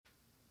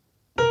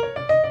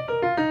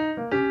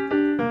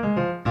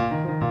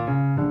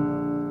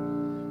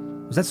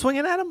Was that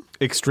swinging at him?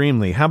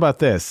 Extremely. How about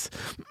this?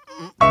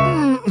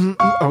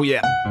 Oh,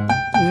 yeah.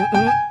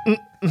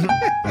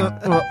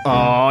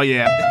 Oh,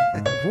 yeah.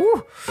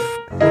 Woo.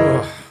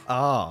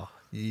 Oh,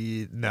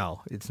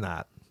 no, it's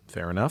not.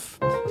 Fair enough.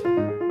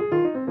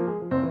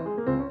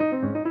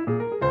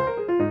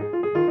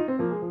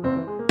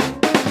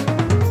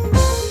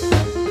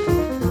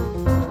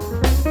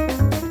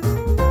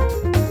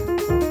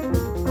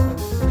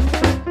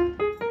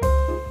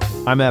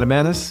 I'm Adam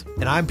Annis.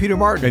 And I'm Peter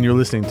Martin. And you're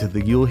listening to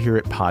the You'll Hear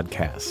It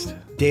podcast.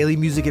 Daily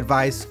music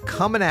advice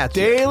coming at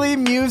you. Daily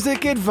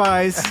music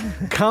advice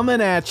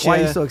coming at you. Why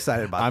are you so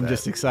excited about that? I'm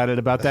just excited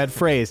about that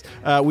phrase.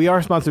 We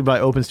are sponsored by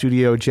Open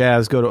Studio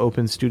Jazz. Go to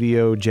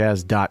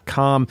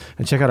openstudiojazz.com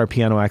and check out our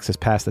Piano Access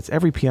Pass. That's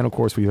every piano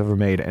course we've ever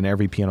made and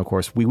every piano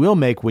course we will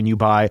make when you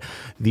buy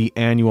the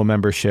annual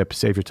membership.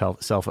 Save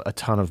yourself a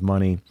ton of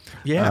money.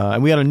 Yeah.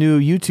 And we got a new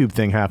YouTube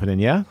thing happening,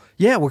 yeah?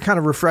 Yeah, we're kind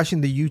of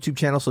refreshing the YouTube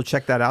channel, so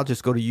check that out.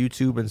 Just go to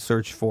YouTube and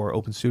search for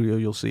Open Studio.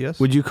 You'll see us.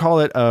 Would you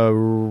call it a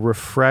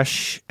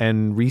refresh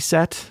and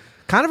reset?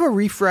 Kind of a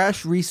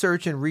refresh,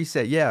 research, and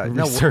reset. Yeah.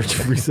 Research,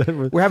 reset.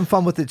 We're having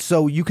fun with it.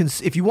 So you can,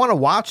 if you want to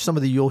watch some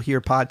of the You'll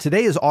Hear pod,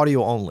 today is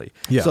audio only.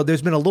 Yeah. So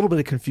there's been a little bit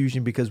of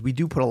confusion because we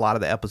do put a lot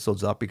of the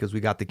episodes up because we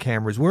got the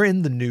cameras. We're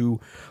in the new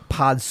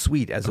pod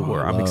suite, as it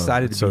were. I'm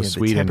excited to so be in.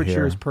 sweet The temperature in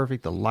here. is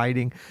perfect, the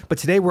lighting. But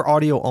today we're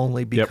audio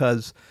only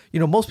because,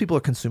 most people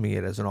are consuming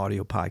it as an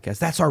audio podcast.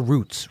 That's our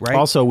roots, right?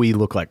 Also, we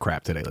look like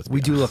crap today.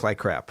 We do look like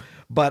crap.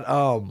 But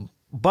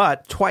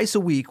twice a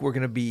week we're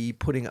going to be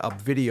putting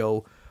up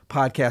video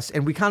podcasts,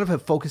 and we kind of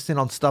have focused in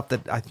on stuff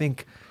that I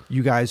think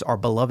you guys are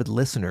beloved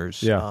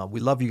listeners. Yeah.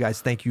 We love you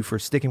guys. Thank you for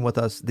sticking with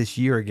us this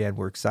year again.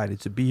 We're excited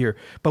to be here.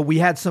 But we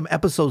had some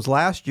episodes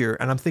last year,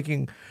 and I'm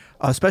thinking,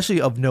 especially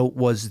of note,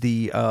 was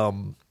the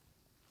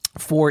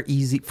four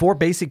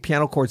basic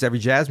piano chords every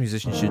jazz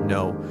musician should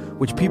know,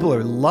 which people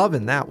are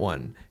loving that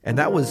one. And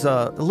that was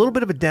a little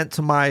bit of a dent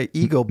to my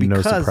ego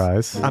because No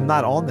surprise. I'm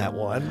not on that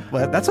one,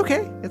 but that's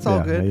okay. It's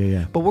all good.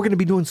 Yeah. But we're going to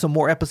be doing some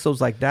more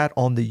episodes like that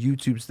on the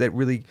YouTubes that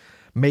really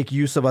make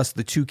use of us,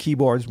 the two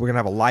keyboards. We're going to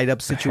have a light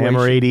up situation.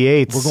 Hammer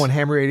 88s. We're going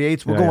Hammer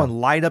 88s. We're going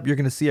light up. You're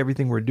going to see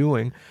everything we're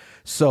doing.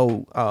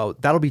 So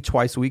that'll be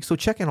twice a week. So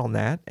check in on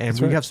that. And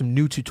we have some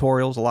new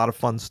tutorials, a lot of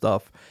fun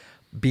stuff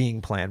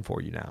being planned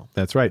for you now.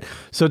 That's right.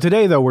 So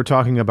today, though, we're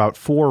talking about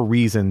 4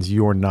 reasons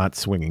you're not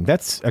swinging.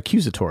 That's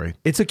accusatory.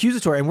 It's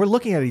accusatory, and we're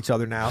looking at each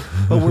other now,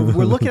 but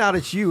we're looking out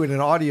at you in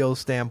an audio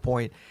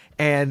standpoint.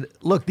 And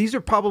look, these are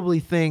probably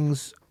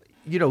things,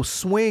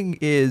 swing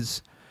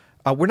is...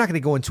 we're not going to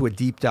go into a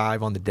deep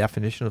dive on the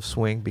definition of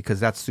swing because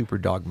that's super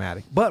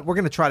dogmatic, but we're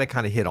going to try to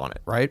kind of hit on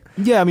it, right?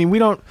 Yeah, I mean, we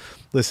don't...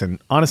 Listen,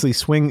 honestly,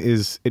 swing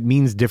it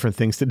means different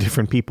things to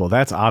different people.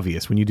 That's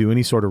obvious when you do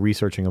any sort of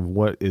researching of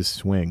what is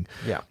swing.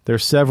 Yeah.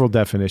 There's several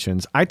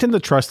definitions. I tend to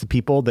trust the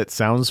people that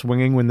sound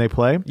swinging when they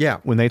play. Yeah.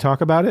 When they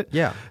talk about it.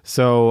 Yeah.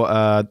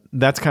 So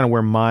that's kind of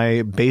where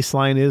my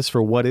baseline is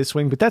for what is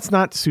swing, but that's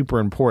not super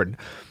important.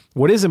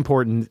 What is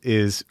important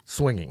is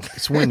Swinging.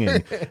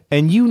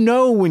 And you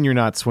know when you're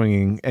not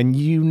swinging, and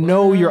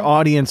your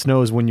audience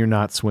knows when you're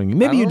not swinging.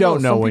 Maybe you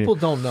don't know. Some people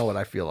don't know it,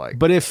 I feel like.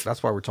 But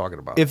that's why we're talking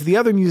about it. If the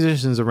other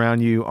musicians around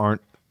you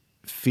aren't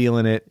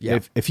feeling it,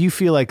 if you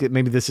feel like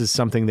maybe this is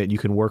something that you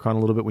can work on a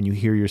little bit when you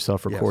hear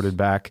yourself recorded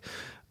back,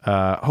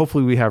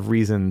 hopefully we have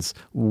reasons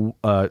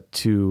of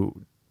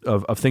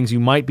things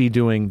you might be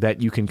doing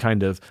that you can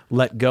kind of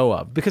let go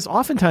of. Because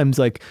oftentimes,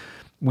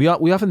 we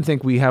often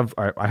think I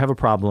have a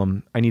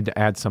problem. I need to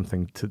add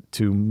something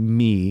to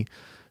me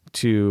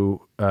to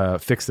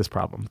fix this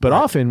problem. But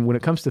often when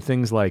it comes to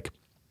things like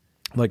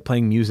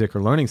playing music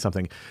or learning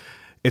something,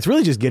 it's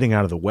really just getting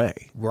out of the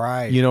way.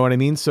 Right. You know what I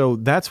mean? So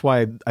that's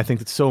why I think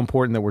it's so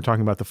important that we're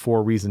talking about the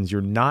 4 reasons you're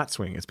not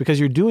swinging. It's because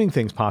you're doing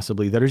things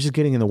possibly that are just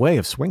getting in the way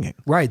of swinging.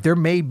 Right.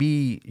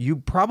 You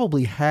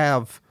probably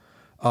have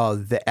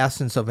the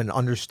essence of an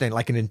understanding,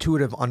 like an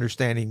intuitive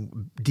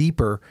understanding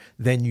deeper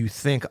than you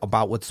think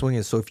about what swing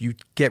is. So if you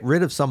get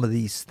rid of some of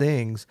these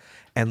things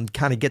and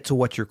kind of get to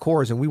what your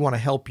core is, and we want to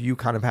help you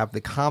kind of have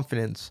the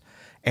confidence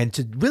and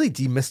to really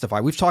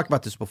demystify. We've talked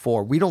about this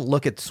before. We don't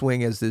look at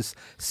swing as this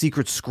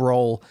secret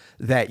scroll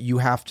that you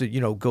have to,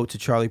 go to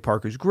Charlie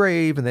Parker's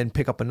grave and then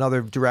pick up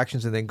another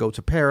directions and then go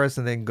to Paris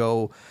and then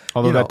go.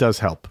 Although that does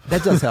help.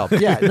 That does help.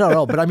 Yeah,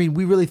 no. But I mean,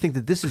 we really think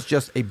that this is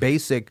just a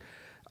basic.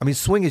 I mean,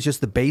 swing is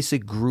just the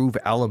basic groove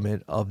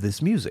element of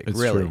this music, It's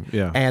really. true,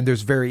 yeah. And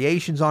there's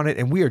variations on it,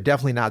 and we are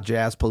definitely not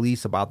jazz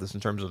police about this in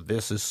terms of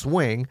this is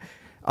swing.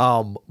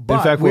 But in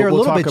fact, we're we'll a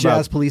little talk bit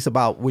jazz police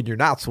about when you're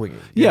not swinging.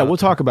 Yeah, we'll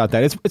talk about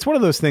that. It's one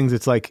of those things.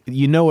 It's like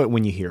you know it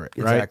when you hear it,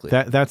 right?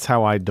 Exactly. That's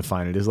how I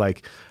define it. Is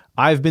like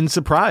I've been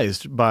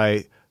surprised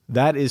by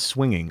that is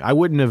swinging. I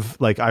wouldn't have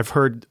I've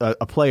heard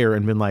a player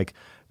and been like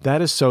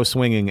that is so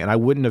swinging, and I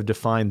wouldn't have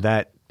defined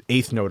that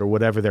eighth note or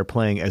whatever they're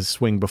playing as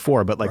swing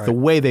before. But the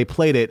way they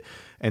played it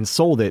and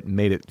sold it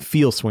made it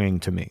feel swinging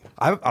to me.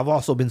 I've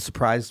also been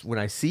surprised when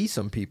I see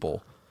some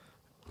people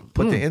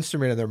put the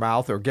instrument in their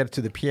mouth or get it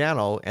to the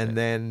piano and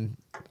then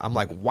I'm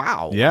like,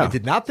 wow, Yeah. I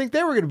did not think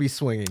they were going to be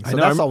swinging. So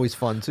that's always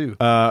fun too.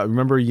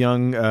 Remember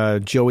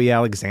young Joey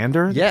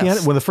Alexander?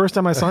 Yes. When the first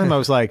time I saw him, I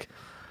was like,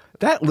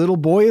 that little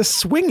boy is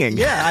swinging.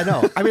 Yeah, I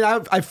know. I mean,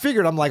 I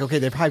figured, I'm like, okay,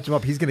 they've hyped him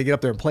up. He's going to get up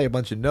there and play a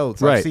bunch of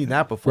notes. Right. I've seen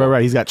that before.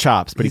 Right. He's got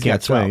chops, but he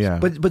can't swing. Yeah.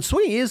 But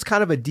swinging is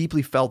kind of a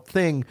deeply felt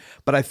thing.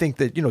 But I think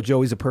that,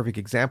 Joey's a perfect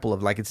example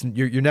of like,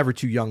 you're never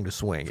too young to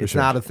swing. It's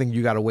not a thing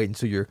you got to wait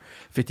until you're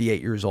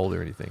 58 years old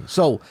or anything.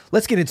 So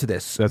let's get into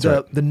this. That's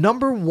right. The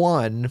number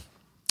one.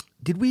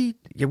 We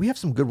have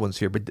some good ones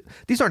here, but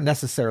these aren't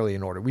necessarily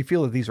in order. We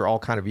feel that these are all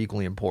kind of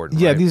equally important.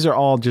 Yeah, right? these are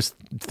all just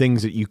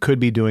things that you could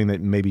be doing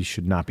that maybe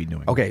should not be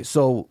doing. Okay,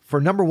 so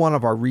for number one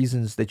of our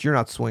reasons that you're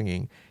not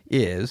swinging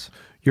is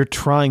you're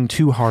trying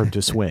too hard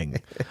to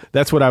swing.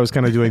 That's what I was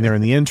kind of doing there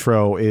in the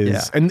intro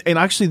is, and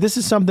actually this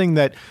is something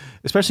that,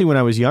 especially when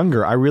I was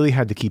younger, I really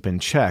had to keep in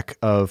check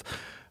of.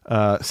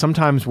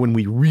 Sometimes when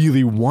we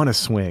really want to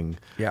swing,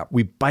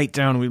 we bite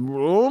down and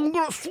I'm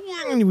going to swing,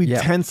 and we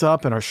tense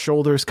up and our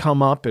shoulders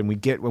come up, and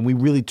when we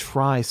really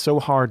try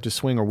so hard to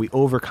swing or we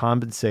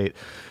overcompensate,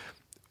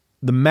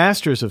 the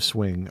masters of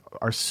swing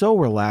are so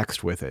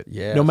relaxed with it.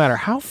 Yes. No matter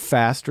how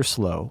fast or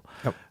slow.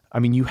 Yep. I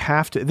mean, you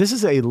have to, this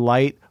is a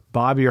light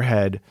bob your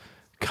head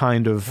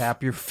kind of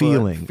tap your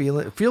feeling. Feel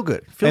good. Feel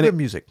good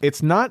music.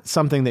 It's not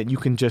something that you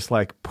can just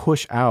like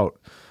push out.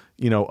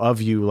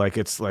 Of you, like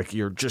it's like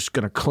you're just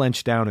gonna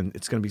clench down and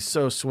it's gonna be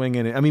so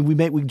swinging. I mean,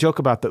 we joke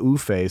about the ooh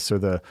face or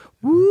the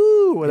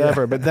woo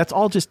whatever, but that's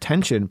all just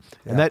tension,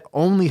 and that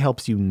only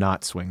helps you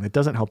not swing. That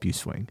doesn't help you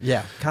swing.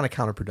 Yeah, kind of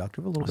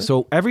counterproductive a little bit.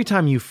 So every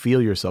time you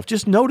feel yourself,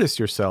 just notice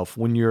yourself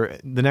when you're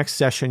the next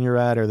session you're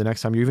at, or the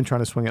next time you're even trying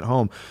to swing at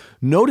home.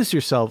 Notice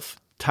yourself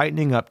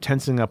tightening up,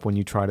 tensing up when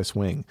you try to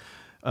swing.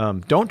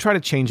 Don't try to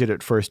change it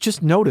at first.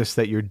 Just notice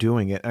that you're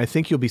doing it. And I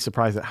think you'll be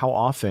surprised at how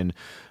often,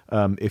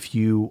 if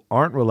you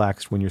aren't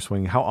relaxed when you're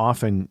swinging, how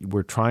often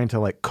we're trying to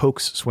like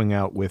coax swing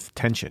out with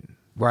tension.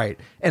 Right.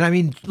 And I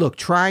mean, look,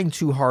 trying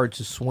too hard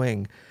to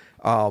swing,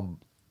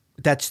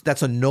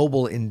 that's a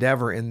noble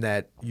endeavor in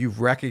that you've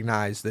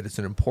recognized that it's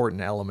an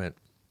important element.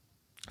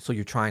 So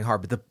you're trying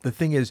hard. But the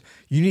thing is,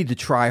 you need to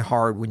try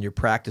hard when you're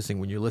practicing,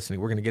 when you're listening.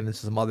 We're going to get into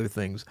some other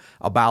things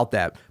about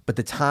that. But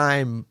the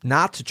time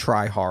not to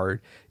try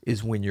hard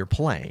is when you're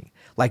playing.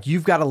 Like,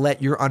 you've got to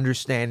let your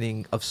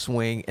understanding of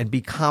swing and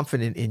be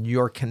confident in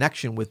your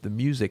connection with the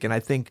music. And I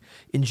think,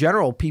 in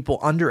general, people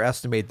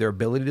underestimate their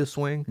ability to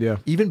swing. Yeah.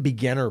 Even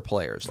beginner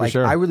players. For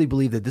sure. I really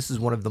believe that this is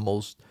one of the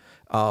most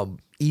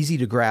easy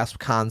to grasp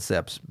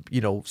concepts.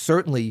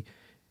 Certainly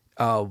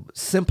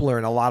simpler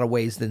in a lot of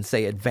ways than,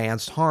 say,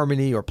 advanced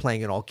harmony or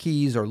playing in all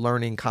keys or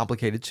learning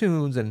complicated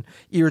tunes and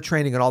ear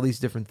training and all these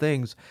different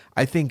things.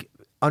 I think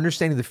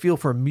understanding the feel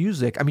for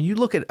music, I mean, you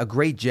look at a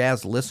great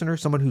jazz listener,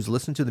 someone who's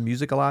listened to the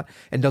music a lot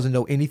and doesn't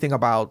know anything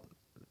about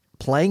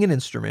playing an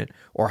instrument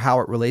or how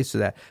it relates to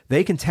that.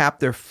 They can tap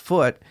their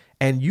foot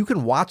and you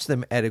can watch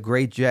them at a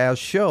great jazz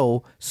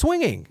show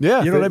swinging.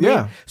 Yeah. You know what I mean?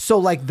 Yeah. So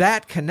like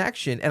that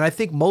connection, and I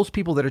think most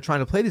people that are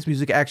trying to play this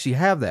music actually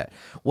have that.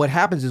 What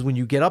happens is when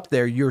you get up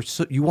there, you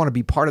want to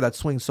be part of that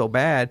swing so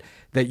bad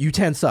that you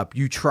tense up.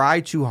 You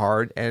try too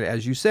hard, and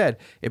as you said,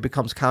 it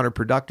becomes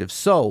counterproductive.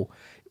 So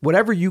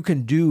whatever you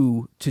can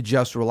do to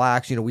just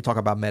relax, we talk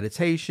about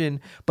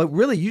meditation, but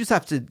really you just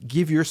have to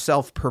give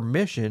yourself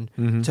permission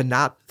to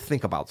not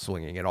think about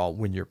swinging at all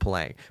when you're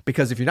playing.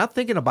 Because if you're not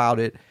thinking about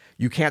it,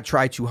 you can't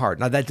try too hard.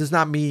 Now, that does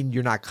not mean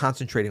you're not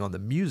concentrating on the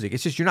music.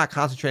 It's just you're not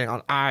concentrating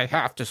on, I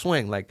have to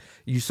swing, like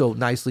you so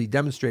nicely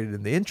demonstrated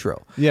in the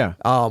intro. Yeah.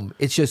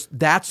 It's just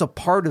that's a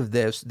part of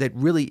this that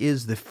really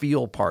is the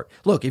feel part.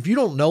 Look, if you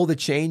don't know the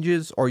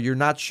changes or you're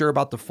not sure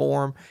about the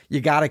form,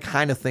 you got to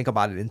kind of think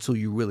about it until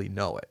you really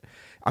know it.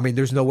 I mean,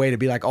 there's no way to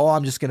be like, oh,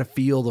 I'm just going to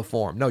feel the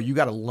form. No, you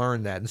got to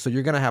learn that. And so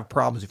you're going to have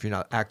problems if you're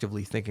not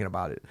actively thinking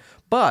about it.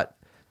 But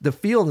the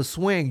feel and the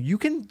swing, you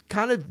can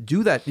kind of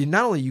do that.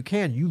 Not only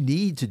you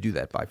need to do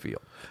that by feel.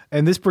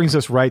 And this brings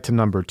us right to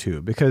number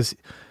 2, because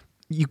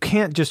you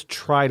can't just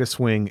try to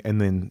swing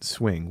and then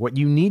swing. What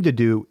you need to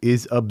do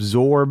is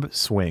absorb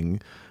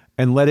swing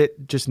and let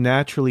it just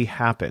naturally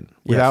happen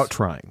without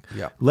trying.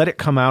 Yeah. Let it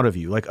come out of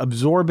you. Like,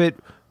 absorb it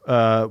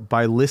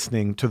by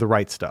listening to the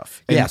right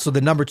stuff. And so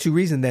the number 2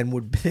 reason then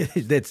would be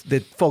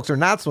that folks are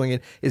not swinging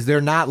is they're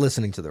not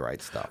listening to the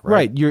right stuff.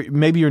 Right.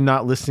 Maybe you're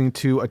not listening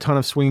to a ton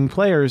of swinging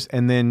players,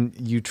 and then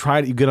you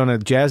get on a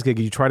jazz gig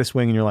and you try to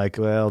swing and you're like,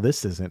 well,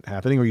 this isn't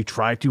happening, or you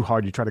try too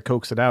hard, you try to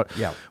coax it out.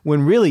 Yeah.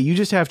 When really you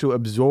just have to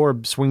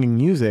absorb swinging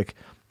music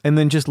and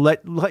then just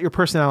let your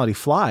personality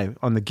fly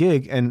on the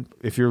gig. And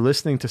if you're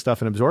listening to stuff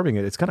and absorbing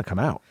it, it's going to come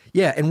out.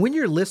 Yeah. And when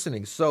you're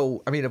listening,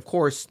 so, I mean, of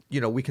course,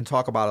 we can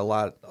talk about a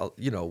lot,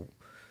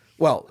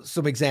 Well,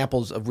 some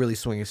examples of really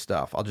swinging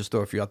stuff. I'll just throw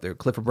a few out there.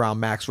 Clifford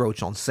Brown, Max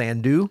Roach on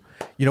Sandu.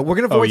 You know, we're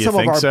going to avoid some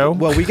of our. So?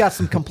 Well, we got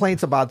some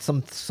complaints about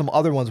some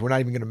other ones we're not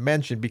even going to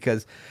mention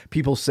because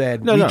people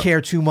said we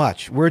care too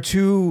much. We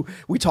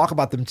talk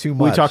about them too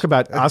much. We talk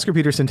about Oscar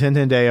Peterson,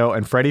 Tintin Deo,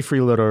 and Freddie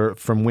Freeloader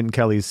from Wynton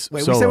Kelly's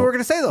Wait, solo. We said we were going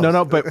to say those.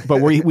 No,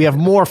 but we have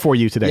more for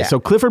you today. Yeah. So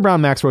Clifford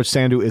Brown, Max Roach,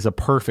 Sandu is a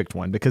perfect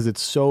one because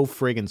it's so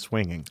friggin'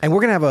 swinging. And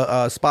we're going to have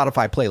a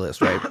Spotify playlist,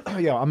 right?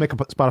 Yeah, I'll make a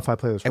Spotify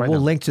playlist and right we'll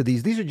now. link to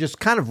these. These are just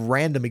kind of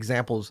random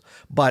examples,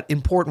 but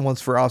important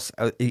ones for us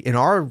in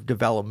our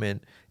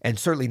development, and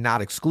certainly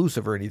not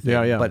exclusive or anything.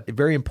 Yeah. But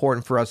very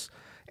important for us,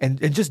 and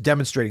just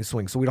demonstrating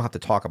swing, so we don't have to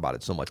talk about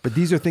it so much. But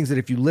these are things that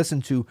if you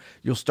listen to,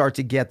 you'll start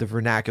to get the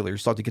vernacular, you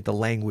start to get the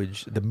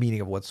language, the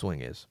meaning of what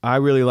swing is. I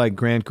really like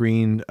Grant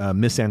Green,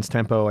 Miss Sans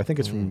Tempo. I think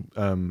it's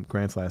from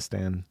Grant's Last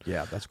Stand.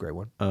 Yeah, that's a great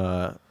one.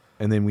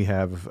 And then we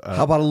have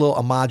how about a little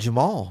Ahmad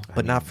Jamal,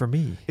 but not for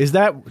me.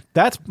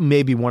 That's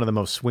maybe one of the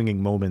most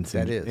swinging moments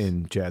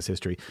in jazz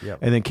history. Yep.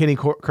 And then Kenny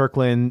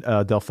Kirkland,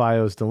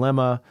 Delfio's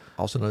Dilemma,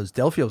 also known as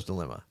Delfio's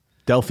Dilemma.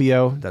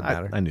 Delfio, doesn't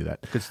matter. I knew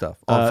that. Good stuff.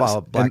 All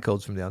Black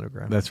Codes from the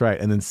Underground. That's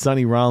right. And then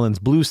Sonny Rollins,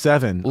 Blue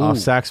 7 off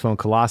saxophone,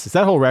 Colossus.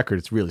 That whole record,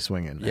 it's really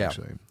swinging.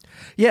 Actually.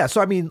 Yeah, so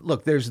I mean,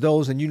 look, there's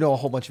those, and you know a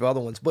whole bunch of other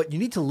ones, but you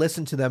need to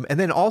listen to them, and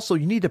then also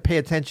you need to pay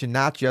attention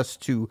not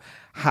just to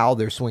how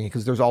they're swinging,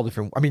 because there's all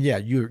different. I mean, yeah,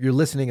 you're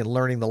listening and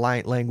learning the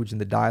language and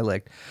the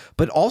dialect,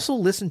 but also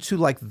listen to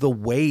like the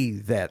way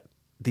that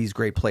these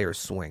great players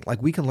swing.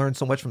 Like we can learn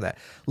so much from that.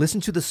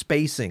 Listen to the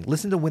spacing.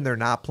 Listen to when they're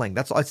not playing.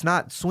 It's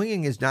not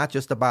swinging is not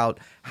just about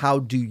how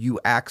do you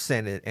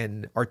accent it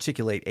and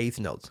articulate eighth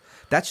notes.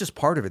 That's just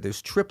part of it.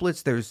 There's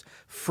triplets, there's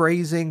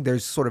phrasing,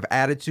 there's sort of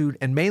attitude,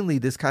 and mainly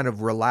this kind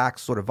of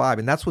relaxed sort of vibe.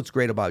 And that's what's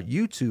great about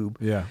YouTube.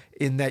 Yeah.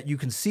 In that you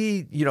can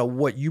see,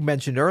 what you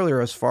mentioned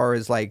earlier as far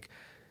as like,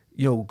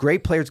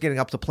 great players getting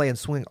up to play and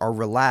swing are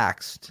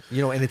relaxed,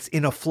 and it's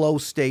in a flow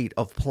state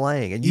of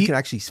playing, and you can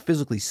actually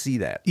physically see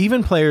that.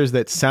 Even players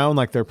that sound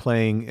like they're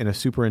playing in a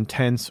super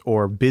intense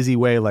or busy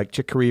way, like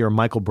Chick Corea or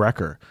Michael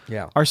Brecker,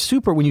 are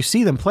super. When you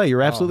see them play,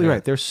 you're absolutely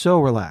right. They're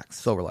so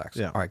relaxed. So relaxed.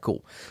 Yeah. All right,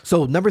 cool.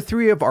 So number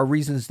 3 of our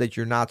reasons that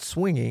you're not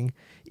swinging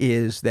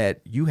is that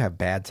you have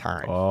bad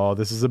time. Oh,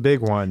 this is a big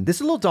one. This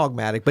is a little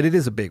dogmatic, but it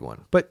is a big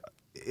one. But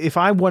if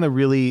I want to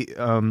really,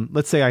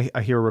 let's say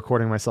I hear a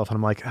recording of myself and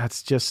I'm like,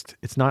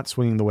 it's not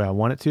swinging the way I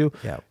want it to.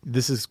 Yeah.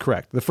 This is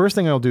correct. The first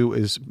thing I'll do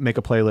is make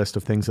a playlist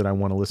of things that I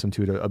want to listen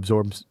to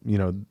absorb,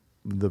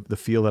 the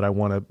feel that I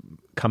want to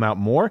come out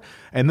more.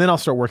 And then I'll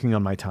start working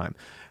on my time.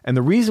 And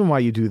the reason why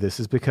you do this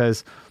is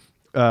because,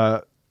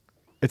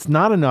 it's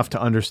not enough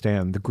to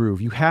understand the groove.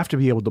 You have to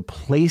be able to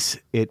place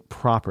it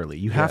properly.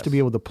 You have to be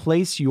able to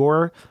place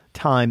your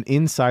time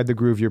inside the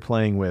groove you're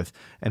playing with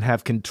and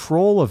have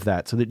control of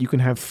that so that you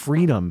can have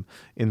freedom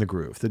in the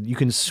groove, that you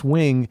can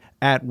swing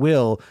at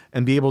will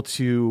and be able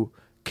to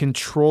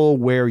control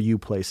where you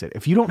place it.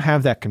 If you don't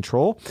have that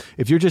control,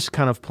 if you're just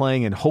kind of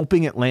playing and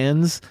hoping it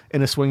lands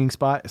in a swinging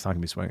spot, it's not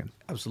going to be swinging.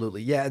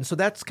 Absolutely. Yeah. And so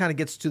that's kind of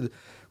gets to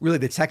really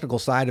the technical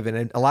side of it.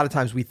 And a lot of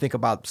times we think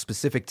about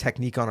specific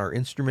technique on our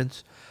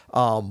instruments,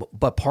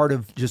 but part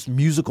of just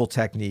musical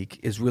technique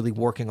is really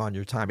working on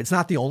your time. It's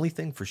not the only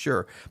thing for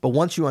sure, but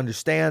once you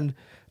understand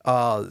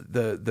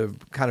the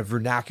kind of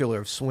vernacular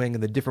of swing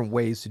and the different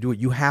ways to do it,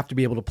 you have to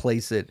be able to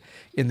place it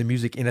in the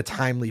music in a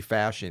timely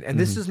fashion. And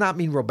this does not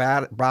mean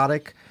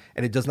robotic,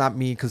 and it does not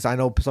mean, because I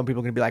know some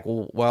people are going to be like,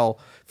 well,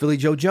 Philly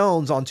Joe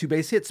Jones on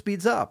 2-bass hit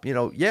speeds up,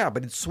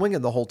 but it's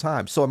swinging the whole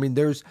time. So I mean,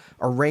 there's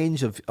a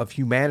range of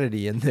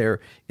humanity in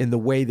there in the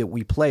way that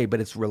we play, but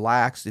it's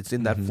relaxed. It's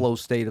in that flow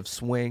state of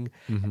swing,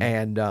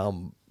 and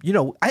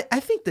I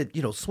think that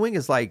swing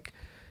is like.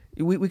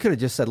 We could have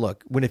just said,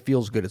 look, when it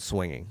feels good, it's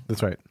swinging.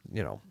 That's right.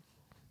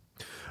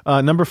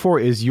 Number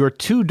 4 is you're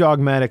too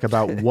dogmatic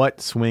about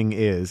what swing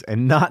is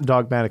and not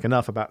dogmatic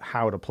enough about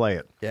how to play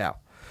it. Yeah.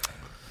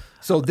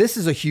 So this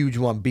is a huge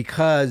one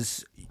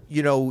because,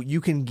 you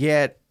can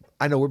get,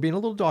 I know we're being a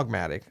little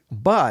dogmatic,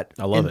 but.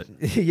 I love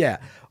it. Yeah.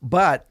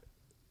 But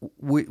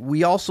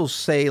we also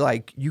say,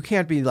 like, you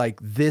can't be like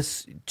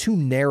this too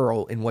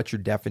narrow in what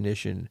your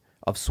definition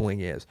of swing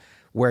is,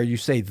 where you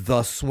say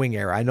the swing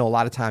era. I know a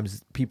lot of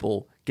times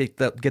people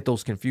get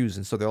those confused,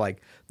 and so they're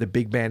like the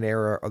big band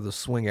era or the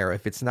swing era.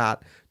 If it's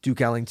not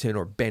Duke Ellington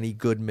or Benny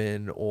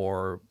Goodman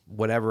or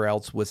whatever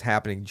else was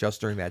happening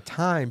just during that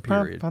time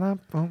period, and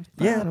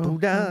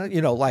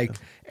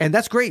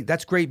that's great.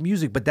 That's great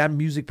music, but that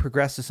music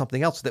progressed to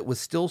something else that was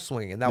still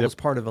swinging, and that was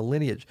part of a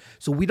lineage.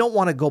 So we don't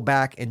want to go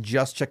back and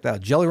just check that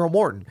out. Jelly Roll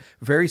Morton,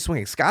 very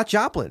swinging. Scott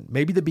Joplin,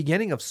 maybe the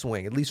beginning of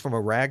swing, at least from a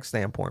rag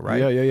standpoint,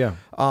 right? Yeah.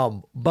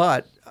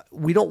 But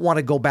we don't want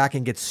to go back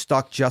and get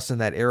stuck just in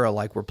that era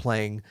like we're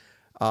playing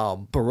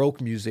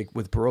Baroque music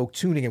with Baroque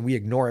tuning, and we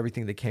ignore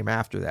everything that came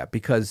after that,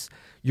 because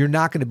you're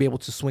not going to be able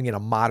to swing in a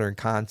modern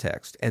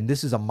context. And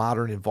this is a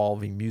modern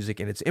evolving music,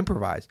 and it's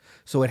improvised.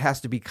 So it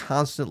has to be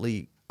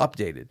constantly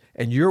updated.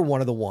 And you're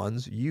one of the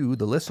ones, you,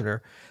 the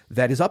listener,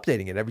 that is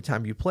updating it every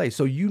time you play.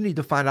 So you need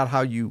to find out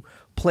how you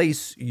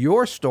place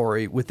your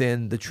story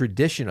within the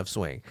tradition of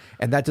swing.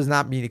 And that does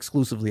not mean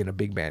exclusively in a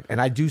big band. And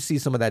I do see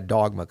some of that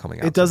dogma coming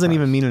out. It doesn't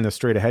even mean in a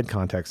straight ahead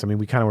context. I mean,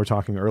 we kind of were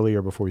talking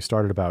earlier before we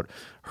started about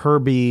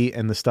Herbie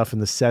and the stuff in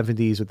the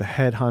 70s with the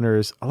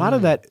Headhunters. A lot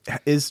of that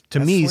is, to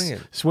me,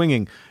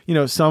 swinging. You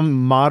know, some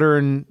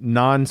modern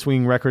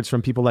non-swinging records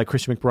from people like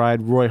Christian McBride,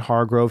 Roy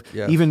Hargrove,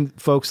 even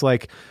folks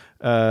like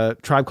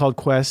Tribe Called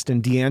Quest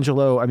and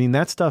D'Angelo. I mean,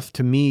 that stuff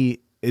to me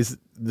is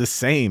the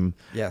same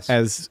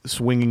as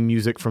swinging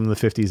music from the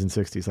 50s and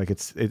 60s. Like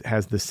it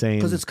has the same,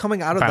 because it's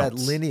coming out of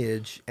bounce. that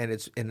lineage, and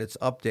it's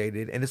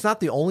updated, and it's not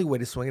the only way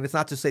to swing. And it's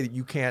not to say that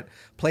you can't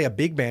play a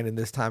big band in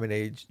this time and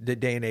age, the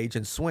day and age,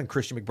 and swing.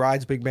 Christian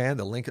McBride's big band,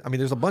 the Lincoln. I mean,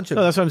 there's a bunch of.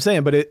 No, that's what I'm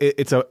saying. But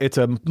it's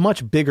a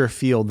much bigger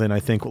field than I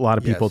think a lot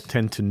of people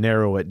tend to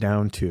narrow it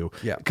down to.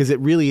 Yeah, because it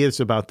really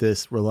is about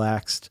this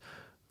relaxed,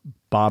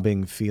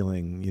 bobbing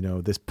feeling. You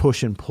know, this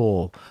push and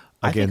pull.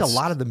 I think a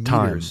lot of the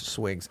meters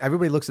swings,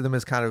 everybody looks at them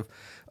as kind of,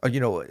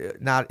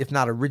 not if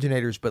not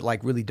originators, but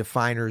like really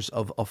definers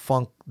of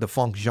the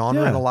funk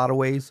genre in a lot of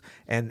ways.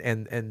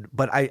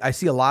 But I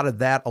see a lot of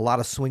that, a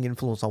lot of swing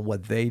influence on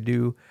what they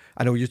do.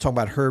 I know you're talking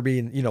about Herbie,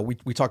 and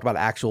we talked about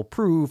Actual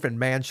Proof and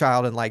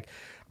Manchild, and like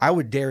I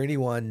would dare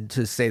anyone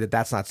to say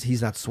that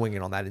he's not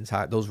swinging on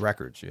those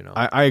records.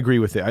 I agree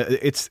with it.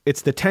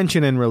 It's the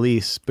tension and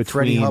release between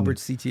Freddie Hubbard,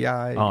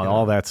 CTI,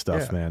 all that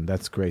stuff, man.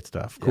 That's great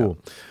stuff. Cool.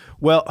 Yeah.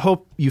 Well,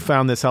 hope you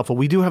found this helpful.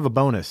 We do have a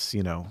bonus,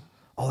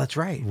 Oh, that's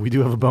right. We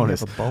do have a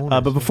bonus.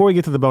 But before we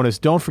get to the bonus,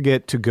 don't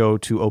forget to go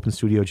to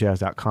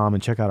openstudiojazz.com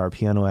and check out our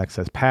Piano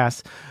Access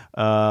Pass.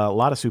 A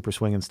lot of super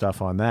swinging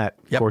stuff on that.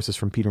 Courses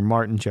from Peter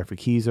Martin, Jeffrey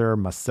Keyser,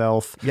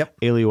 myself,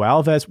 Elio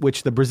Alves,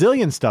 which the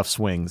Brazilian stuff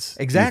swings.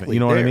 Exactly. You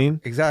know what I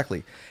mean?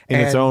 Exactly. In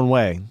its own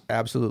way.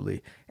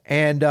 Absolutely.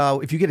 And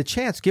if you get a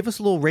chance, give us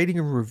a little rating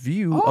and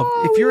review.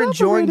 If you're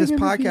enjoying this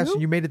podcast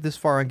and you made it this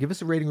far, and give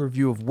us a rating and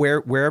review of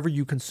wherever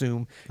you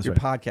consume your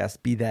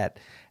podcast, be that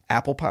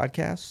Apple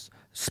Podcasts,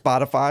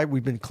 Spotify.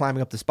 We've been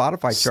climbing up the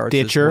Spotify charts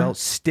Stitcher. as well.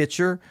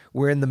 Stitcher.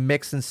 We're in the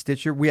mix in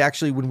Stitcher. We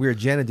actually, when we were at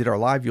Jen and did our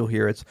live, you'll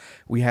hear it.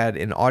 We had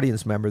an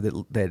audience member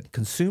that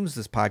consumes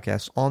this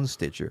podcast on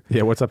Stitcher.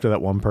 Yeah, what's up to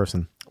that one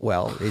person?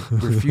 Well, it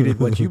refuted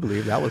what you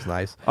believe. That was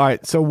nice. All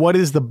right, so what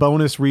is the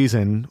bonus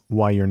reason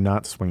why you're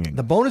not swinging?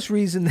 The bonus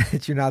reason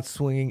that you're not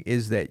swinging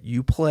is that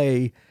you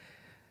play...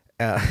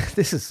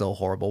 this is so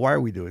horrible. Why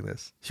are we doing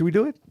this? Should we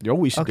do it? Oh,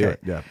 we should do it,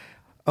 yeah.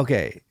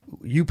 Okay,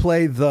 you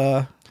play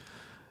the...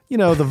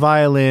 the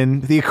violin,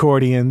 the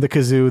accordion, the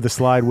kazoo, the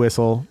slide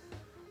whistle,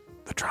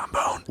 the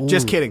trombone. Ooh.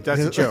 Just kidding.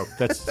 That's a joke.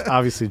 That's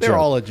obviously a joke. They're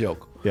all a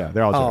joke. Yeah,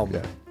 they're all a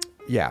joke,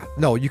 Yeah.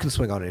 No, you can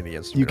swing on any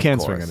instrument. You can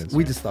swing on an instrument.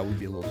 We just thought we'd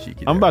be a little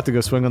cheeky. I'm about to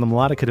go swing on the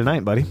melodica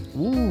tonight, buddy.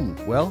 Ooh,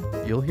 well,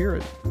 you'll hear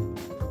it.